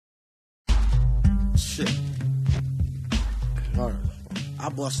shit. Alright. I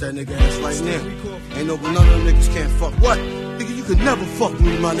bust that nigga ass right now. Ain't no, none of them niggas can't fuck. What? Nigga, you can never fuck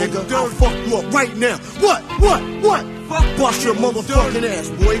me, my nigga. I'll fuck you up right now. What? Fuck, bust your motherfucking ass,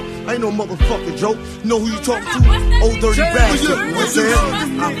 boy. I ain't no motherfucking joke. You know who you talking to? Old dirty bastard. You know what I'm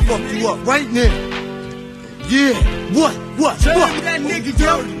saying? I'll fuck you up right now. Yeah. What? That nigga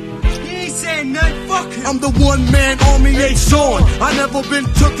dirty. He ain't saying nothing, fuck him. I'm the one-man army, ain't showing. I never been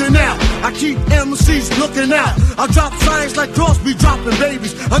tooken out. I keep MCs looking out. I drop signs like Crosby dropping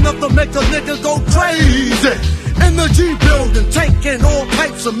babies. Enough to make a nigga go crazy. In the G building, taking all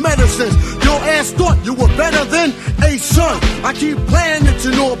types of medicines. Your ass thought you were better than a son. I keep planets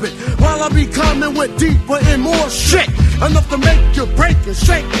in orbit while I be coming with deeper and more shit. Enough to make you break and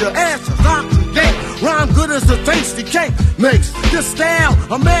shake your ass as I create. Rhyme good as a tasty cake makes. This style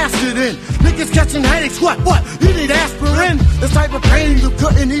I'm mastered in. Niggas catching headaches, what? You need aspirin? This type of pain you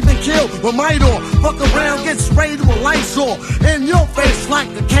couldn't even kill with Midor. Fuck around, get sprayed with Lysol in your face like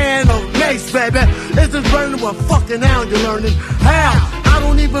a can of mace, baby. It's just burning with fucking now you're learning how. I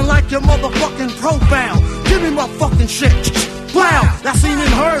don't even like your motherfucking profile. Give me my fucking shit. Wow, that's seen and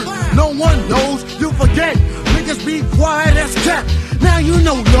heard. No one knows, you forget. Niggas be quiet as cat. Now you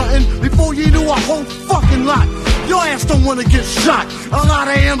know nothing before you knew a whole fucking lot. Your ass don't wanna get shot. A lot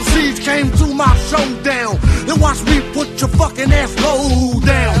of MCs came to my showdown. Then watch me put your fucking ass low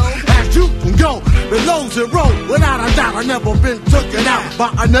down. As you can go below zero, without a doubt, I never been taken out by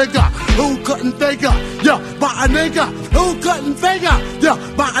a nigga who couldn't figure. Yeah, by a nigga who couldn't figure. Yeah,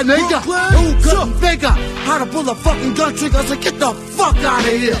 by a nigga who couldn't figure how to pull a fucking gun trigger. So get the fuck out of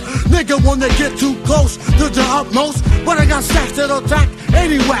here. Nigga wanna get too close to the utmost, but I got stacks that'll attack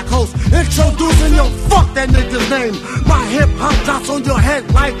any whack host. Introducing your fuck that nigga's name. My hip hop drops on your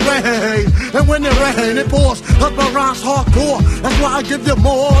head like rain. And when it rain, it pours up my rhymes hardcore. That's why I give you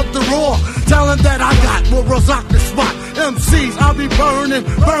more of the raw talent that I got. Will rock the spot. MCs, I'll be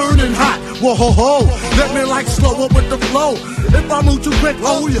burning hot. Whoa ho ho, let me like slow up with the flow. If I move too quick,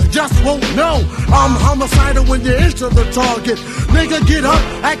 oh, you just won't know. I'm homicidal when you enter the target. Nigga, get up,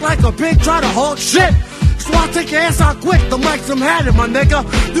 act like a pig, try to hog shit. So I take your ass out quick, the mic some had it, my nigga.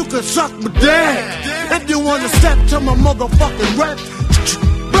 You can suck my dick. If you wanna step to my motherfucking rep,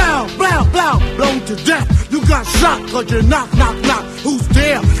 blown to death. You got shot cause you knock. Who's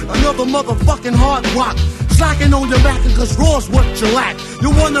there? Another motherfucking hard rock. Slacking on your back cause raw's what you lack. You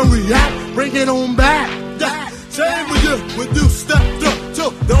wanna react? Bring it on back. Shame with you when you stepped up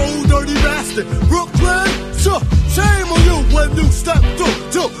to the old dirty bastard. Brooklyn, shame on you when you stepped up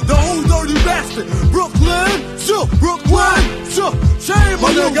to the old dirty bastard. Brooklyn, shame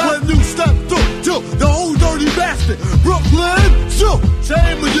on you when you stepped up to the old dirty bastard. Brooklyn,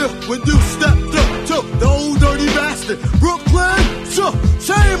 shame on you when you stepped up to the old dirty bastard. Brooklyn,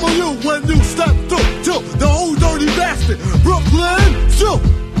 shame on you when you stepped up to the old dirty bastard. Brooklyn,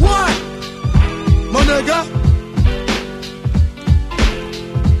 what? My nigga.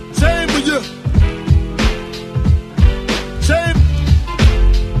 Shame on you. Shame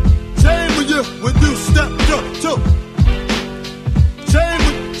on you when you stepped up to. Shame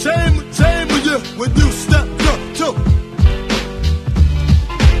on you when you stepped up to.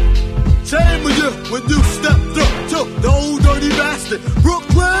 Shame on you when you stepped up to the old dirty bastard.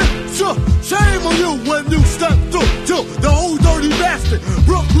 Brooklyn, shame on you when you stepped up to the old dirty bastard.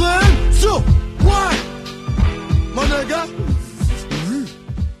 Brooklyn.